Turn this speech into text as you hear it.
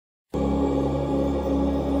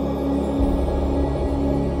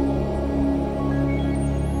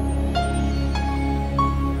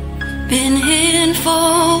Been hidden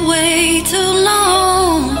for way too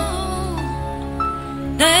long.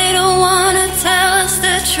 They don't wanna tell us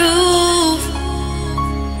the truth.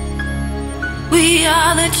 We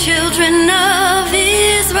are the children of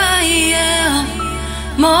Israel,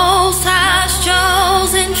 Most High's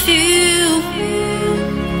chosen few.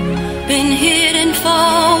 Been hidden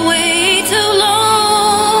for way too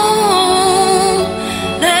long.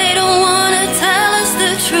 They don't wanna tell us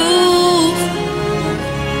the truth.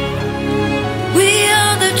 We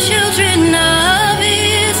are the children of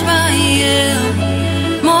Israel,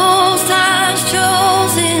 Most High's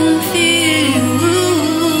chosen few.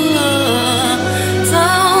 So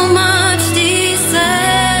much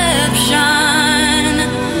deception,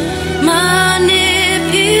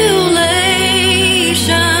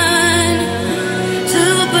 manipulation,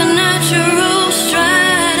 supernatural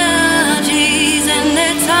strategies, and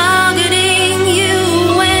they're targeting you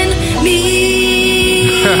and me.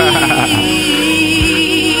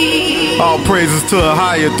 All praises to a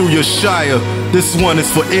higher through your Shire. This one is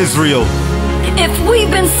for Israel. If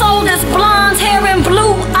we've been sold as blonde hair and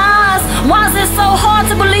blue eyes, why is it so hard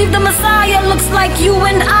to believe the Messiah looks like you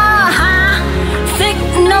and I? Thick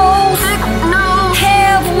nose, hair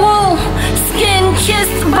of wool, skin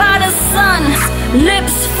kissed by the sun,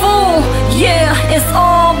 lips full, yeah, it's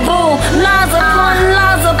all bull. Lies upon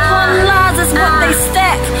lies upon lies is what they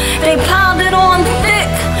stack. They piled it on thick.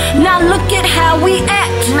 Now look at how we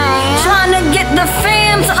act, trying to get the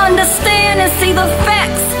fam to understand and see the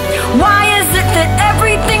facts. Why is it that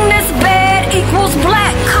everything that's bad equals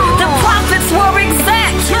black? The prophets were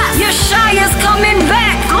exact. Yeshua's coming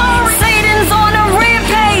back. Satan's on a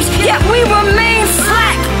rampage, yet we remain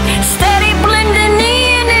slack. Steady blending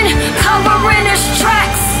in and covering his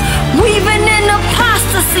tracks. Weaving in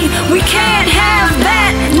apostasy, we can't have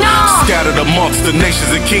that, no. Scattered amongst the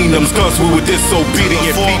nations and kingdoms, cause we were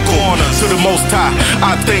disobedient people. To the Most High,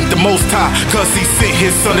 I thank the Most High, cause he sent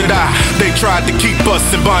his son to die. They tried to keep us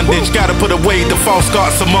in bondage, gotta put away the false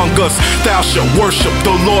gods among us. Thou shalt worship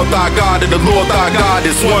the Lord thy God, and the Lord thy God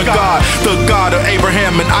is one God. The God of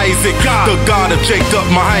Abraham and Isaac, the God of Jacob,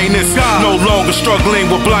 my highness. No longer struggling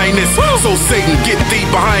with blindness, so Satan, get thee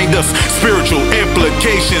behind us. Spiritual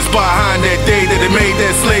implications behind that day that they made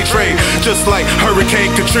that slave trade. Just like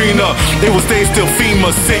Hurricane Katrina, it was they still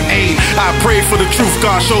FEMA sent aid. I prayed for the truth,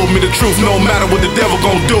 God showed me the truth, no matter what the devil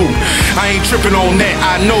gon' do. I ain't tripping on that,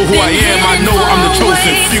 I know who I am, I know I'm the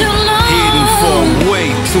chosen few. Hidden for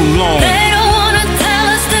way too long. They don't wanna tell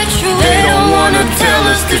us the truth. They don't wanna tell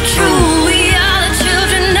us the truth. We are the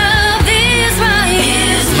children of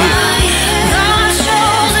Israel, God's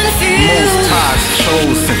chosen few. Most High's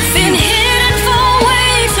chosen Been few. hidden for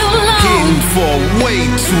way too long. Hidden for way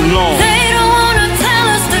too long. They don't wanna tell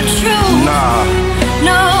us the truth. Nah.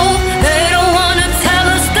 No, they don't wanna tell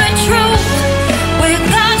us the truth. We're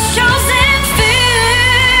God's chosen few.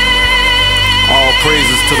 All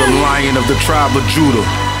praises to the Lion of the tribe of Judah,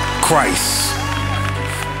 Christ.